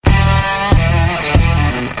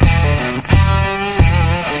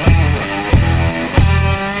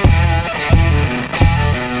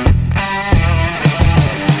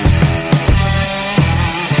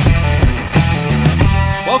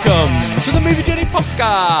Movie Journey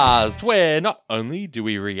podcast, where not only do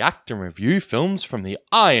we react and review films from the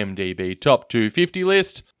IMDb Top 250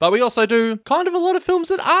 list, but we also do kind of a lot of films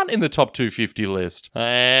that aren't in the Top 250 list.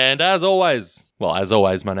 And as always, my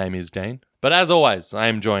name is Dean. But as always, I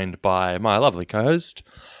am joined by my lovely co-host,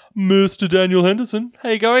 Mr. Daniel Henderson. How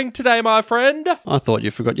you going today, my friend? I thought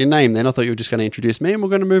you forgot your name then. I thought you were just going to introduce me and we're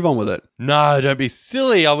going to move on with it. No, don't be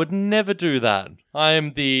silly. I would never do that. I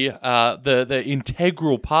am the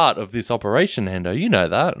integral part of this operation, Hendo. You know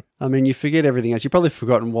that. I mean, you forget everything else. You've probably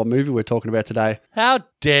forgotten what movie we're talking about today. How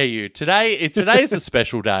dare you? Today's a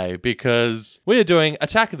special day because we're doing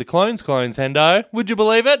Attack of the Clones, Hendo. Would you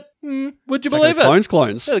believe it? Would you believe it?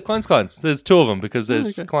 Clones? Yeah, the clones. There's two of them because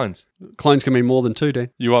there's clones. Clones can mean more than two, Dan.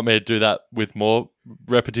 You want me to do that with more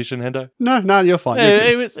repetition, Hendo? No, you're fine. Yeah,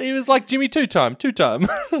 it was like Jimmy two-time.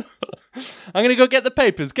 I'm going to go get the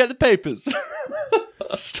papers.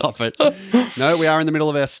 Stop it. No, we are in the middle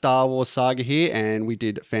of our Star Wars saga here, and we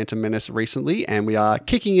did Phantom Menace recently, and we are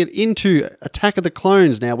kicking it into Attack of the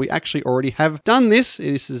Clones. Now, we actually already have done this.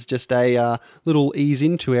 This is just a little ease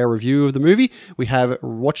into our review of the movie. We have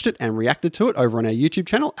watched it and reacted to it over on our YouTube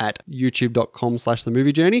channel at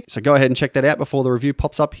youtube.com/themoviejourney. So go ahead and check that out before the review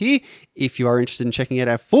pops up here. If you are interested in checking out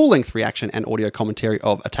our full-length reaction and audio commentary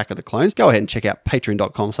of Attack of the Clones, go ahead and check out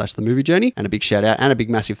patreon.com/themoviejourney. And a big shout out and a big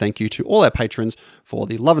massive thank you to all our patrons for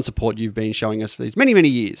the love and support you've been showing us for these many, many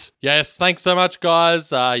years. Yes, thanks so much,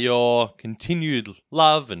 guys. Your continued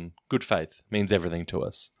love and good faith means everything to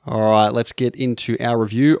us. All right, let's get into our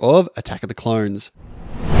review of Attack of the Clones.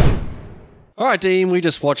 All right, Dean, we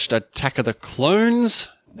just watched Attack of the Clones,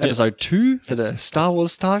 episode 2 for the Star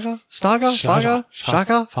Wars Saga. All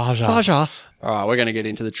right, we're going to get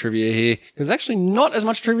into the trivia here. There's actually not as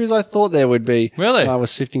much trivia as I thought there would be. Really? When I was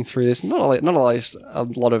sifting through this. Not a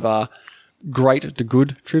lot of great to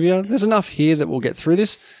good trivia. There's enough here that we'll get through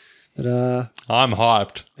this. But, I'm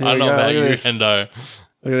hyped. I don't know about you, Hendo.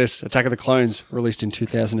 Look at this. Attack of the Clones, released in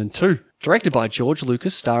 2002. Directed by George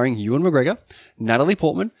Lucas, starring Ewan McGregor, Natalie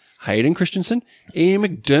Portman, Hayden Christensen, Ian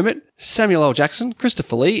McDermott, Samuel L. Jackson,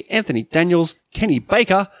 Christopher Lee, Anthony Daniels, Kenny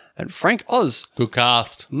Baker, and Frank Oz. Good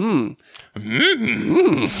cast.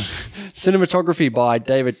 Cinematography by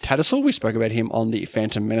David Tattersall. We spoke about him on the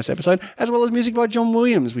Phantom Menace episode, as well as music by John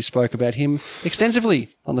Williams. We spoke about him extensively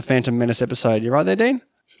on the Phantom Menace episode. You right there, Dean?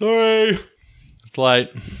 Sorry. It's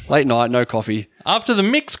late. Late night, no coffee. After the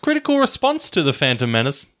mixed critical response to The Phantom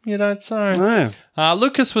Menace, you don't say. No.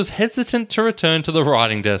 Lucas was hesitant to return to the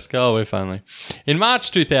writing desk. Oh, if only. In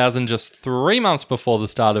March 2000, just 3 months before the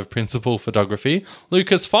start of principal photography,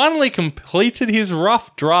 Lucas finally completed his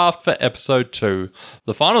rough draft for episode 2.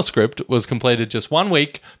 The final script was completed just 1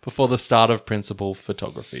 week before the start of principal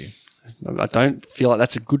photography. I don't feel like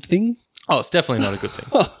that's a good thing. Oh, it's definitely not a good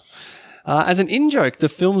thing. As an in-joke, the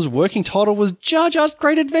film's working title was Jar Jar's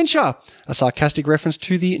Great Adventure, a sarcastic reference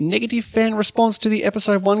to the negative fan response to the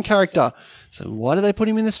episode 1 character. So why did they put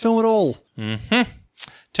him in this film at all?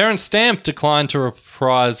 Terence Stamp declined to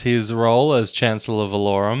reprise his role as Chancellor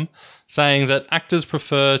Valorum, saying that actors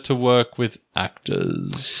prefer to work with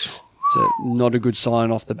actors. So not a good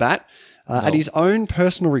sign off the bat. At his own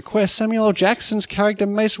personal request, Samuel L. Jackson's character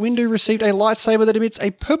Mace Windu received a lightsaber that emits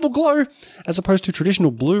a purple glow, as opposed to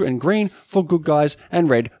traditional blue and green for good guys and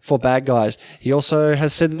red for bad guys. He also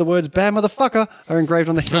has said that the words "bad motherfucker" are engraved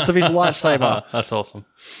on the hilt of his lightsaber. That's awesome.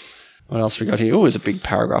 What else we got here? Oh, there's a big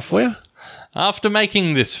paragraph for you. After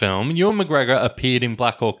making this film, Ewan McGregor appeared in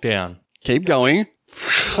Black Hawk Down. Keep going.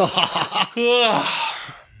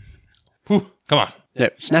 Whew, come on. Yeah,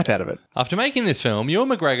 snap out of it. After making this film, Ewan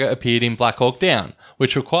McGregor appeared in Black Hawk Down,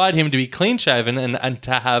 which required him to be clean-shaven and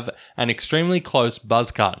to have an extremely close buzz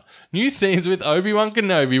cut. New scenes with Obi-Wan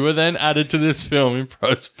Kenobi were then added to this film in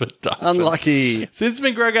post-production. Unlucky. Since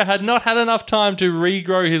McGregor had not had enough time to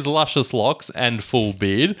regrow his luscious locks and full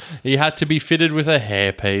beard, he had to be fitted with a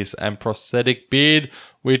hairpiece and prosthetic beard,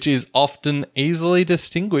 which is often easily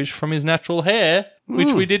distinguished from his natural hair,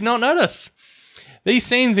 which we did not notice. These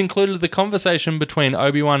scenes included the conversation between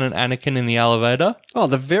Obi-Wan and Anakin in the elevator. Oh,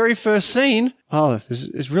 the very first scene. Oh, this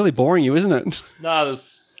is really boring you, isn't it? No,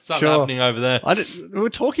 there's something happening over there. We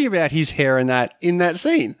were talking about his hair in that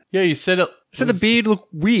scene. Yeah, you said it. So the beard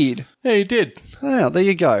looked weird. Yeah, you did. Oh, there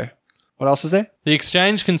you go. What else is there? The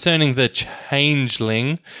exchange concerning the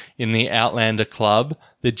Changeling in the Outlander Club,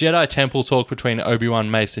 the Jedi Temple talk between Obi-Wan,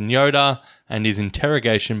 Mace, and Yoda, and his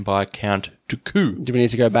interrogation by Count Dooku. Do we need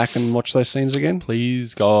to go back and watch those scenes again?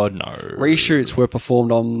 Please, God, no. Reshoots were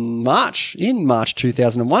performed in March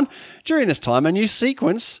 2001. During this time, a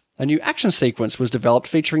new action sequence was developed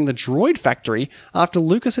featuring the Droid Factory after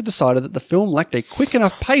Lucas had decided that the film lacked a quick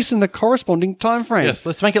enough pace in the corresponding time frame. Yes,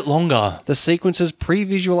 let's make it longer. The sequence's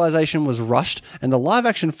pre-visualization was rushed, and the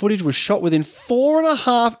live-action footage was shot within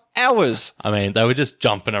 4.5 hours. I mean, they were just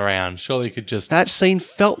jumping around. Surely you could just... That scene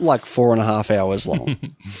felt like 4.5 hours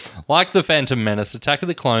long. Like The Phantom Menace, Attack of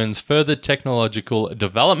the Clones furthered technological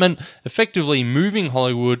development, effectively moving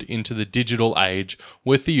Hollywood into the digital age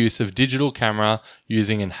with the use of digital camera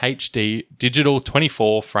using an HD digital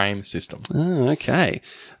 24-frame system. Oh, okay.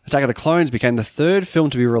 Attack of the Clones became the third film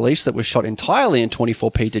to be released that was shot entirely in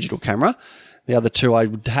 24p digital camera. The other two I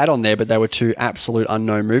had on there, but they were two absolute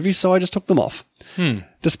unknown movies, so I just took them off.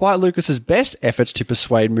 Despite Lucas's best efforts to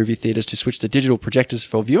persuade movie theaters to switch to digital projectors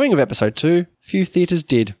for viewing of Episode 2, few theaters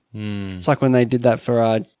did. It's like when they did that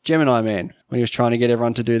for Gemini Man, when he was trying to get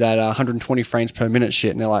everyone to do that 120 frames per minute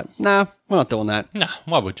shit, and they're like, nah, we're not doing that. Nah,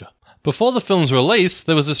 why would you? Before the film's release,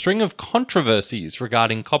 there was a string of controversies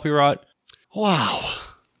regarding copyright. Wow.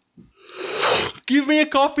 Give me a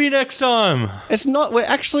coffee next time. We're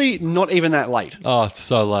actually not even that late. Oh, it's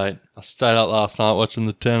so late. I stayed up last night watching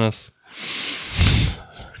the tennis.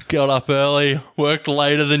 Got up early, worked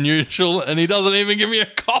later than usual, and he doesn't even give me a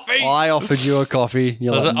coffee. I offered you a coffee.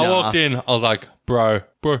 You're like, nah. I walked in, I was like, bro,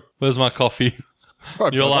 where's my coffee?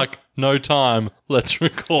 Right, You're brother. like, no time, let's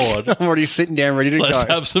record. I'm already sitting down ready to Let's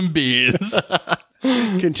go. have some beers.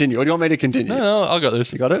 Continue. What do you want me to continue? No, I got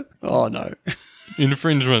this. You got it? Oh, no.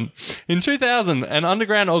 Infringement. In 2000, an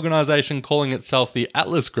underground organisation calling itself the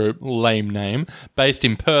Atlas Group, lame name, based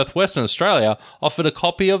in Perth, Western Australia, offered a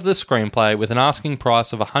copy of the screenplay with an asking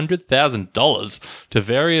price of $100,000 to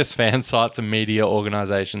various fan sites and media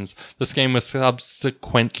organisations. The scheme was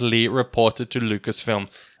subsequently reported to Lucasfilm.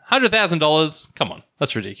 $100,000? Come on,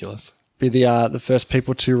 that's ridiculous. Be the first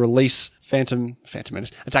people to release Phantom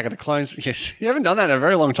Menace, Attack of the Clones. Yes, you haven't done that in a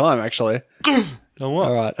very long time, actually. Done what?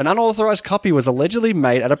 All right. An unauthorized copy was allegedly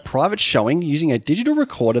made at a private showing using a digital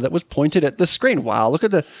recorder that was pointed at the screen. Wow, look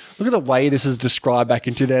at the way this is described back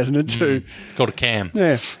in 2002. It's called a cam.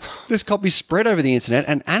 Yeah. This copy spread over the internet,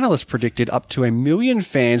 and analysts predicted up to 1 million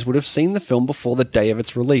fans would have seen the film before the day of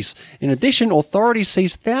its release. In addition, authorities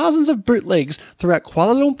seized thousands of bootlegs throughout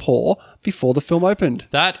Kuala Lumpur before the film opened.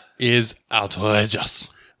 That is outrageous.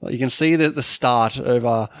 Well, you can see the start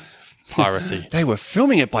of Piracy. they were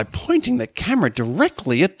filming it by pointing the camera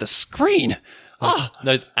directly at the screen.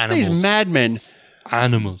 Those animals. These madmen.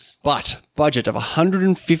 Animals. But budget of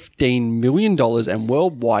 $115 million and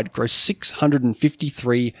worldwide gross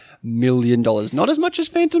 $653 million. Not as much as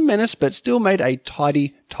Phantom Menace, but still made a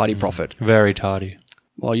tidy profit. Very tidy.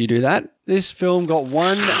 While you do that, this film got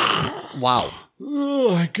one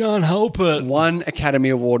Oh, I can't help it. one Academy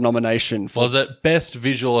Award nomination. Was it Best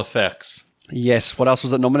Visual Effects? Yes. What else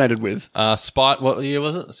was it nominated with? What year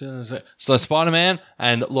was it? So Spider-Man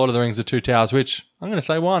and Lord of the Rings: The Two Towers, which I'm going to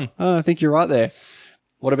say won. Oh, I think you're right there.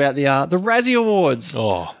 What about the Razzie Awards?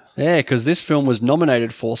 Oh, Yeah, because this film was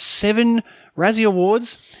nominated for 7 Razzie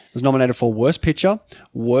Awards. It was nominated for Worst Picture,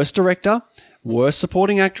 Worst Director, Worst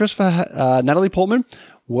Supporting Actress for Natalie Portman,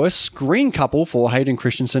 Worst Screen Couple for Hayden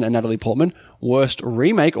Christensen and Natalie Portman, Worst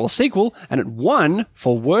Remake or Sequel, and it won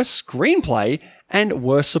for Worst Screenplay and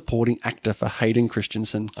Worst Supporting Actor for Hayden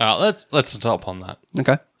Christensen. all right, let's stop on that.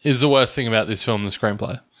 Okay. Is the worst thing about this film the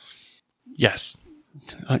screenplay? Yes.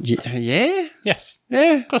 Yeah? Yes.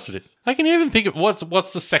 Yeah. Of course it is. I can even think of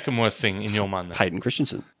what's the second worst thing in your mind then? Hayden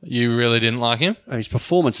Christensen. You really didn't like him? His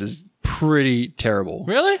performance is pretty terrible.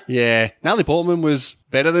 Really? Yeah. Natalie Portman was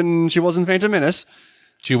better than she was in Phantom Menace.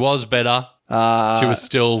 She was better. She was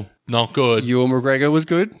still not good. Ewan McGregor was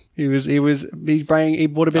good. He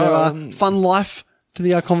brought a bit of fun life to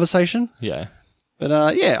the conversation. Yeah. But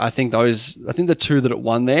I think the two that it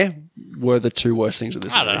won there were the two worst things of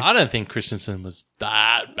this movie. I don't think Christensen was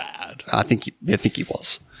that bad. I think he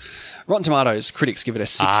was. Rotten Tomatoes critics give it a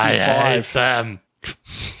 65. I hate them.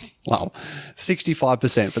 Wow.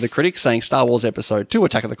 65% for the critics, saying Star Wars Episode 2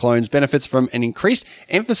 Attack of the Clones benefits from an increased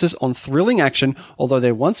emphasis on thrilling action, although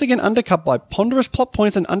they're once again undercut by ponderous plot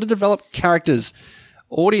points and underdeveloped characters.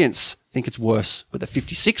 Audience think it's worse with a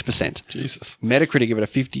 56%. Jesus. Metacritic give it a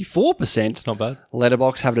 54%. Not bad.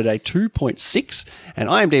 Letterboxd have it at a 2.6, and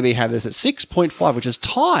IMDb have this at 6.5, which is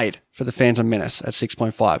tied for The Phantom Menace at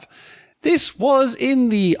 6.5. This was in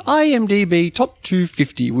the IMDb Top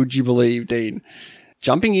 250, would you believe, Dean?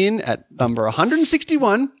 jumping in at number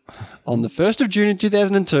 161 on the 1st of June in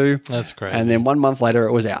 2002. That's crazy. And then 1 month later,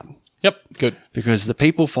 it was out Yep, good. because the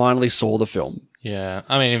people finally saw the film. Yeah.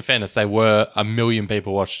 I mean, in fairness, they were 1 million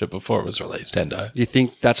people watched it before it was released, Endo. Do you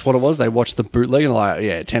think that's what it was? They watched the bootleg and like,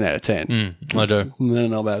 yeah, 10 out of 10. I do. I don't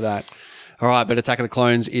know about that. All right, but Attack of the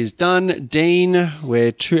Clones is done. Dean,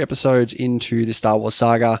 we're 2 episodes into the Star Wars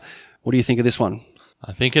saga. What do you think of this one?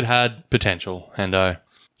 I think it had potential, Endo.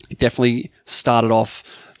 It definitely started off.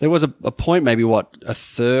 There was a point, maybe a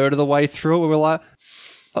third of the way through it, where we're like,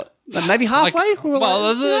 maybe halfway. We were Well,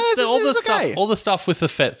 like, all the it's stuff, okay. all the stuff with the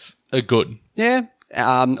Fets are good. Yeah.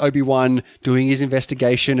 Obi-Wan doing his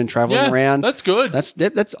investigation and traveling Yeah, around. that's good. That's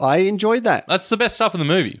I enjoyed that. That's the best stuff in the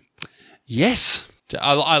movie. Yes.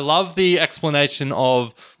 I love the explanation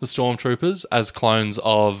of the stormtroopers as clones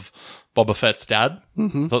of Boba Fett's dad.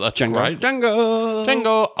 Mm-hmm. Thought that's great. Django.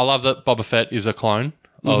 Django. I love that Boba Fett is a clone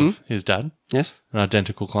of his dad, Yes. an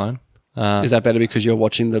identical clone. Is that better because you're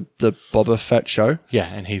watching the Boba Fett show? Yeah,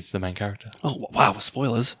 and he's the main character. Oh, wow.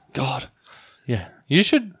 Spoilers. God. Yeah, you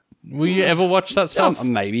should. Will you ever watch that stuff?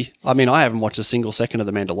 Maybe. I mean, I haven't watched a single second of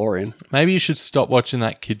The Mandalorian. Maybe you should stop watching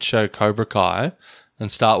that kid show Cobra Kai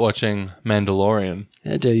and start watching Mandalorian.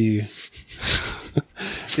 How dare you?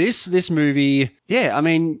 This movie, yeah, I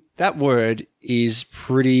mean, that word is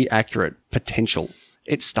pretty accurate. Potential.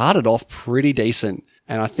 It started off pretty decent,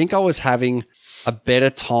 and I think I was having a better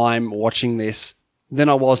time watching this than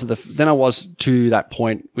I was to that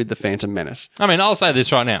point with The Phantom Menace. I mean, I'll say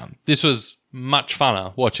this right now. This was much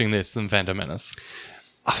funner watching this than Phantom Menace.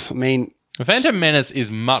 I mean, The Phantom Menace is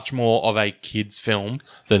much more of a kid's film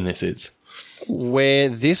than this is. where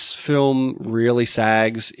this film really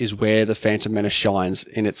sags is where The Phantom Menace shines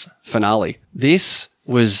in its finale. This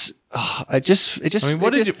was it just okay.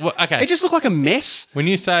 It just looked like a mess. When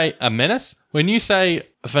you say a menace, when you say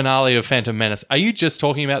a finale of Phantom Menace, are you just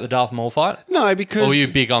talking about the Darth Maul fight? No, because Or were you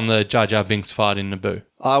big on the Jar Jar Binks fight in Naboo?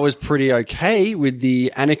 I was pretty okay with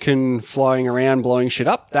the Anakin flying around blowing shit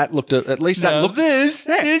up. That looked at least that looked this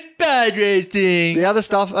is bad racing. the other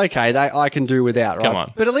stuff. Okay, that I can do without. Right? Come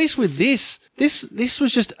on. But at least with this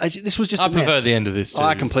was just I a prefer mess. the end of this. To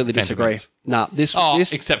I completely Phantom disagree. Menace. Nah,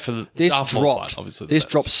 this Except for the this Darth Maul dropped. fight, obviously. This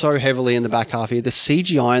dropped so heavily in the back half here. The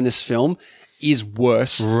CGI in this film is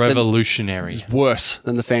worse. Revolutionary. Worse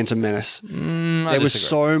than the Phantom Menace. There was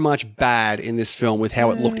so much bad in this film with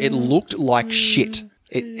how it looked. It looked like shit.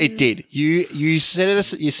 It did. You said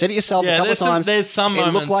it. You said it yourself a couple of times. There's some it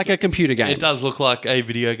moments. looked like a computer game. It does look like a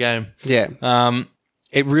video game. Yeah.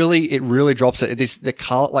 It really drops it. The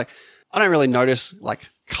color, like I don't really notice like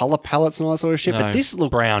color palettes and all that sort of shit, but this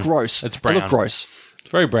looked brown. gross. It's brown. It looked gross. It's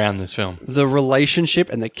very brown, this film. The relationship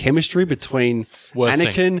and the chemistry between Worst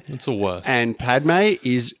Anakin thing. It's the worst. and Padme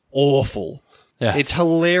is awful. Yeah. It's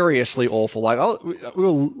hilariously awful. Like we were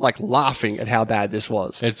like laughing at how bad this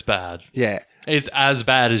was. It's bad. Yeah. It's as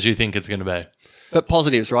bad as you think it's going to be. But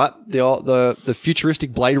positives, right? The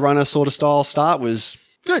futuristic Blade Runner sort of style start was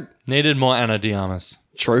good. Needed more Ana de Armas.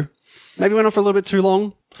 True. Maybe went on for a little bit too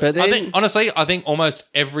long. But then, I think almost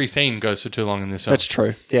every scene goes for too long in this film. that's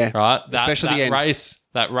true. Yeah. right. Especially the end.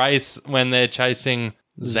 That race when they're chasing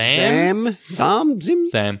Zam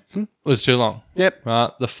Zim. was too long. Yep.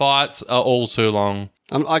 Right. The fights are all too long.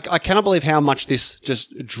 I cannot believe how much this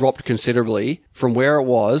just dropped considerably from where it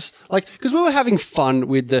was. Like, because we were having fun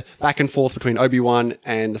with the back and forth between Obi-Wan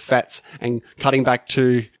and the Fats and cutting back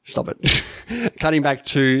to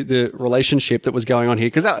the relationship that was going on here.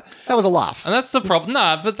 Because that was a laugh. And that's the problem.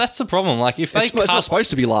 No, but that's the problem. Like if It's not supposed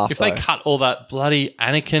to be laugh, if though. they cut all that bloody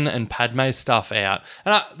Anakin and Padme stuff out,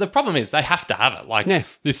 and the problem is they have to have it. Like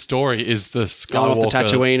this story is the Going Skywalker off the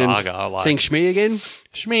Tatooine saga. and Like seeing Shmi again.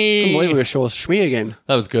 Shmi. I believe we saw Shmi again.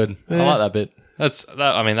 That was good. I like that bit.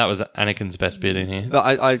 I mean, that was Anakin's best bit in here.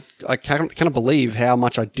 But I cannot believe how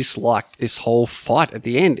much I disliked this whole fight at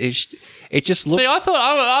the end. It just looked. See, I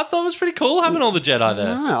thought it was pretty cool having all the Jedi there.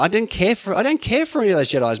 No, I don't care for any of those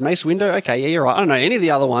Jedis. Mace Windu, okay, yeah, you're right. I don't know any of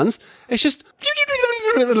the other ones. It's just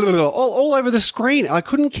all over the screen. I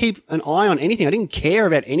couldn't keep an eye on anything. I didn't care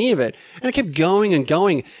about any of it, and it kept going and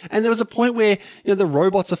going. And there was a point where the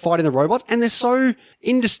robots are fighting the robots, and they're so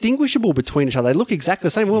indistinguishable between each other. They look exactly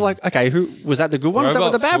the same. We were like, okay, who was that? The good one? Was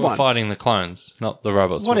that the bad were one? Fighting the clones, not the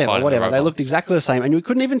robots. Whatever. The They robots. looked exactly the same, and you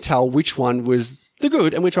couldn't even tell which one was the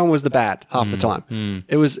good and which one was the bad half the time.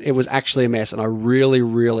 It was actually a mess, and I really,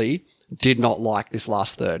 really did not like this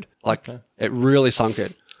last third. Like, it really sunk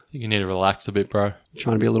it. I think you need to relax a bit, bro.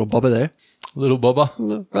 Trying to be a little bobber there. Little bobber.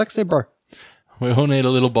 Relax there, bro. We all need a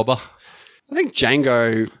little bobber. I think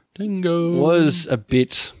Django Dingo. was a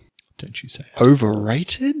bit Don't you say it.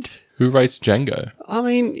 overrated. Who rates Django? I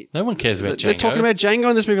mean, No one cares about Django. they're talking about Django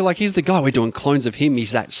in this movie like he's the guy. We're doing clones of him. He's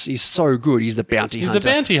so good. He's the bounty hunter. He's a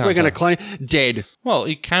bounty hunter. We're going to clone dead. Well,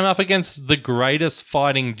 he came up against the greatest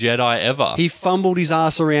fighting Jedi ever. He fumbled his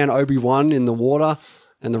ass around Obi-Wan in the water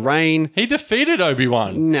and the rain. He defeated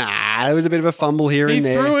Obi-Wan. Nah, there was a bit of a fumble here He and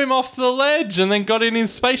there. threw him off the ledge and then got in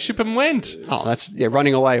his spaceship and went. Oh,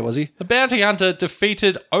 running away, was he? The bounty hunter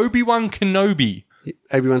defeated Obi-Wan Kenobi.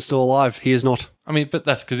 Obi-Wan's still alive. He is not. I mean, but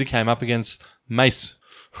that's because he came up against Mace.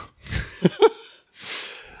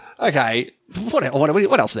 Okay, what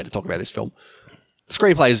else is there to talk about this film? The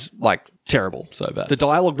screenplay is like terrible. So bad. The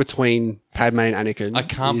dialogue between Padme and Anakin. I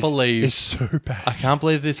can't believe is so bad. I can't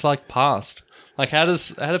believe this like passed. Like how do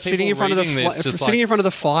people Sitting in front of reading this just sitting in front of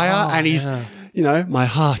the fire, and he's, my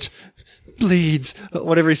heart bleeds.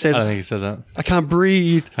 Whatever he says. I don't think he said that. I can't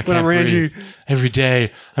breathe when I'm around you. Every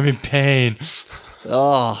day, I'm in pain.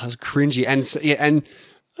 Oh, it was cringy, and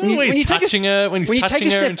When he's touching her, when you take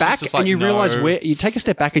a step back and you realize where you take a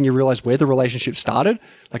step back and you realize where the relationship started,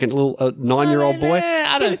 like a 9-year-old boy.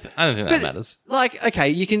 I don't think that matters. Like, okay,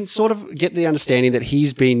 you can sort of get the understanding that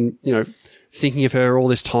he's been, thinking of her all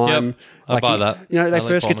this time. Yep, I buy that.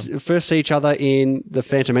 They first see each other in the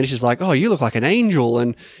Phantom Menace. He's like, "Oh, you look like an angel,"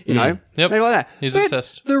 and Yep. maybe like that. He's But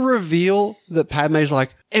obsessed. The reveal that Padme's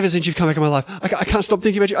like, "Ever since you've come back in my life, I can't stop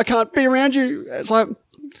thinking about you. I can't be around you." It's like,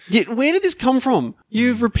 where did this come from?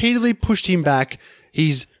 You've repeatedly pushed him back.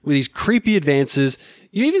 He's with his creepy advances.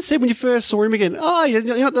 You even said when you first saw him again, "Oh, you're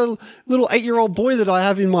not the little 8-year-old boy that I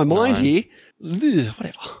have in my mind here." Ugh,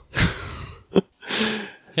 whatever.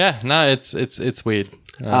 Yeah, no, it's weird.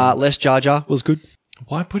 Less Jar Jar was good.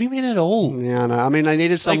 Why put him in at all? Yeah, no. I mean, they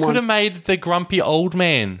needed They someone could have made the grumpy old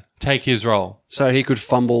man take his role. so he could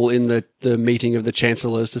fumble in the meeting of the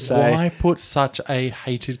chancellors to say, Why put such a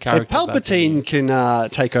hated "So character? Palpatine can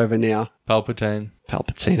take over now." Palpatine.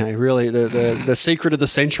 Palpatine, really, the secret of the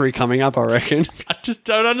century coming up, I reckon. I just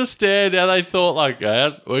don't understand how they thought, like,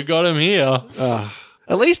 yes, we got him here.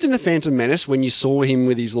 At least in the Phantom Menace, when you saw him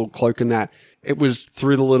with his little cloak and that, it was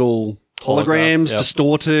through the little holograms, Yep.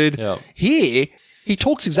 distorted. Yep. Here, he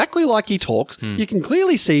talks exactly like he talks. You can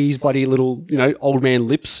clearly see his bloody little, old man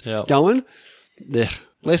lips Yep. going. Ugh.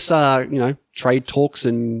 Less, trade talks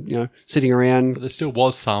and, sitting around. There still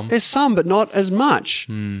was some. There's some, but not as much.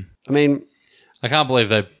 I mean, I can't believe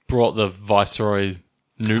they brought the Viceroy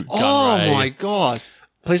Newt Gunray. oh my God.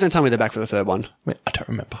 Please don't tell me they're back for the third one. Wait, I don't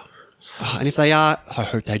remember. And if they are, I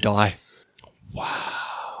hope they die.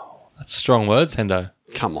 That's strong words, Hendo.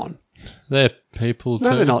 Come on. They're people too.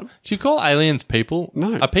 No, they're not. Do you call aliens people?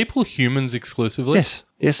 No. Are people humans exclusively? Yes.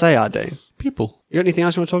 Yes, they are, Dean. People. You got anything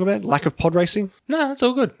else you want to talk about? Lack of pod racing? No, that's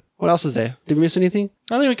all good. What else is there? Did we miss anything?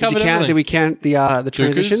 I think we covered everything. Did we count the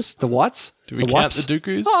transitions? The whites? Did we the count wipes? the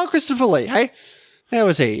Dooku's? Oh, Christopher Lee. Hey, how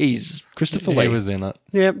was he? He's Christopher Lee. He was in it.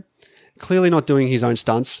 Yep. Clearly not doing his own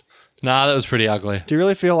stunts. Nah, that was pretty ugly. Do you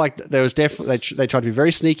really feel like there was definitely they tried to be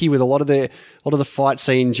very sneaky with a lot of the fight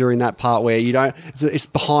scene during that part where you don't it's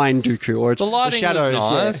behind Dooku or it's The lighting shadows.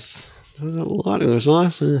 was nice. Yeah. The lighting was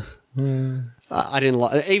nice. I didn't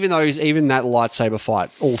like even that lightsaber fight.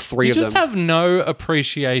 All three You of just them. have no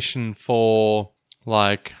appreciation for,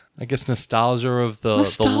 like, I guess nostalgia of the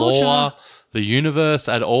Nostalgia? lore, the universe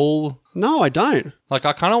at all. No, I don't. Like,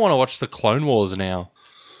 I kind of want to watch the Clone Wars now.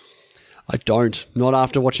 I don't. Not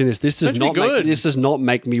after watching this. This does That'd be not good. this does not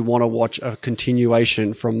make me want to watch a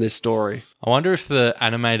continuation from this story. I wonder if the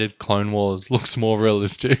animated Clone Wars looks more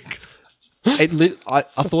realistic. I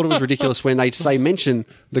thought it was ridiculous when they mention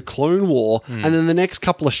the Clone War, and then the next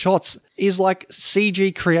couple of shots is like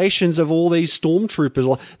CG creations of all these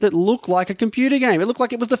stormtroopers that look like a computer game. It looked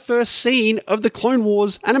like it was the first scene of the Clone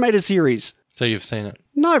Wars animated series. So you've seen it.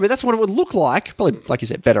 No, but that's what it would look like. Probably, like you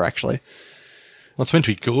said, better actually. Well, it's meant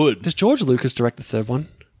to be good. Does George Lucas direct the third one,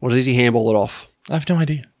 or does he handball it off? I have no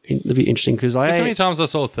idea. It'd be interesting because Guess how many times I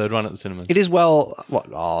saw a third one at the cinemas? it is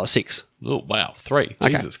 6. Oh, wow, 3.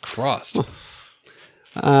 Okay. Jesus Christ.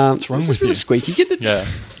 What's wrong with really you? squeaky. Get the. Yeah.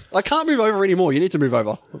 I can't move over anymore. You need to move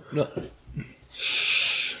over. No.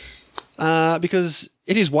 Because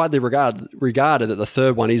it is widely regarded that the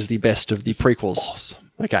third one is the best of the prequels. Awesome.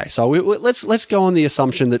 Okay, so let's go on the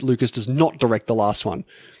assumption that Lucas does not direct the last one.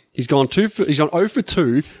 He's gone 0 for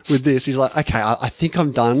 2 with this. He's like, okay, I think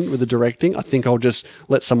I'm done with the directing. I think I'll just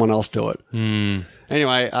let someone else do it.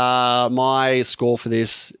 Anyway, my score for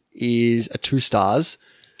this is a 2 stars.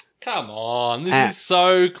 Come on. This is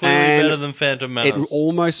so clearly and better than Phantom Menace. It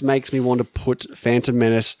almost makes me want to put Phantom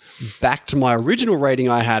Menace back to my original rating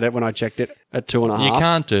I had it when I checked it at 2.5. You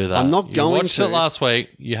can't do that. I'm not going You watched to. it last week.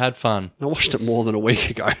 You had fun. I watched it more than a week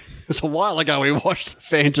ago. It's a while ago we watched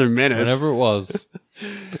Phantom Menace. Whenever it was.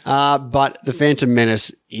 But The Phantom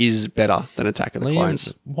Menace is better than Attack of the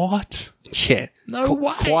Clones. What? Yeah. No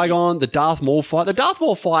way. Qui-Gon, the Darth Maul fight. The Darth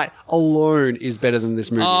Maul fight alone is better than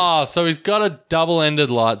this movie. Oh, so he's got a double-ended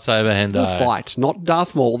lightsaber, Hendo. The fight, not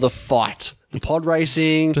Darth Maul, the fight. The pod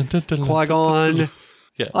racing, Dun, dun, dun, dun, Qui-Gon.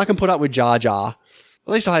 Yeah. I can put up with Jar Jar.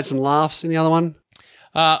 At least I had some laughs in the other one.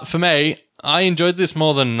 For me, I enjoyed this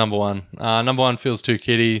more than number one. Number one feels too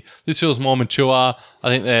kiddie. This feels more mature. I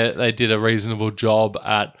think they did a reasonable job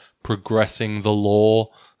at progressing the lore.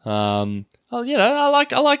 I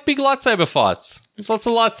like big lightsaber fights. There's lots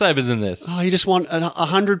of lightsabers in this. Oh, you just want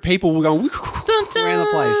 100 people going around the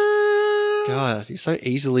place. God, you're so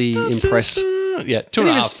easily impressed. Yeah,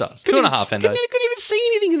 2.5 stars. 2.5, Hendo. Couldn't even see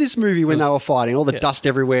anything in this movie when they were fighting. All the dust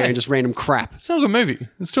everywhere and just random crap. It's not a good movie.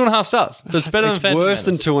 It's 2.5 stars. But it's better It's than Phantom worse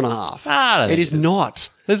than Menace. 2.5. I don't It think is not.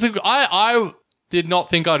 I did not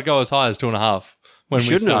think I'd go as high as 2.5 when we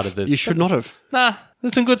Shouldn't started have. this. You should not have. Nah,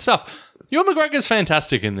 there's some good stuff. Ewan McGregor's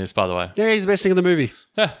fantastic in this, by the way. Yeah, he's the best thing in the movie.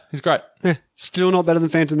 Yeah, he's great. Yeah, still not better than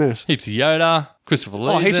Phantom Menace. Heaps of Yoda, Christopher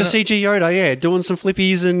Lee. Oh, heaps of CG Yoda, yeah, doing some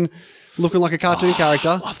flippies and looking like a cartoon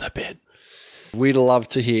character. Love that bit. We'd love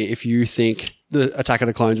to hear if you think the Attack of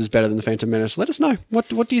the Clones is better than the Phantom Menace. Let us know. What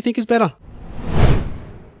do you think is better?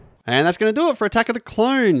 And that's going to do it for Attack of the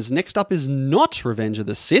Clones. Next up is not Revenge of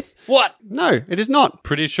the Sith. What? No, it is not.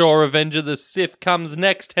 Pretty sure Revenge of the Sith comes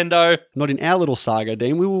next, Hendo. Not in our little saga,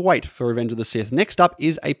 Dean. We will wait for Revenge of the Sith. Next up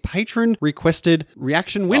is a patron-requested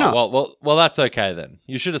reaction winner. Well, that's okay then.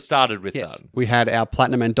 You should have started with that. We had our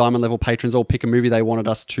platinum and diamond level patrons all pick a movie they wanted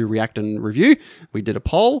us to react and review. We did a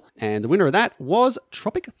poll, and the winner of that was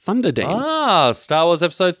Tropic Thunder, Dean. Ah, Star Wars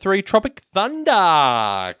Episode 3 Tropic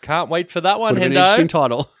Thunder. Can't wait for that one, Would have Hendo. been an interesting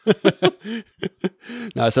title.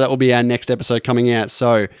 No, so that will be our next episode coming out.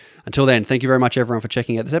 So until then, thank you very much, everyone, for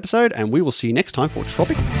checking out this episode, and we will see you next time for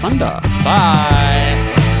Tropic Thunder. Bye.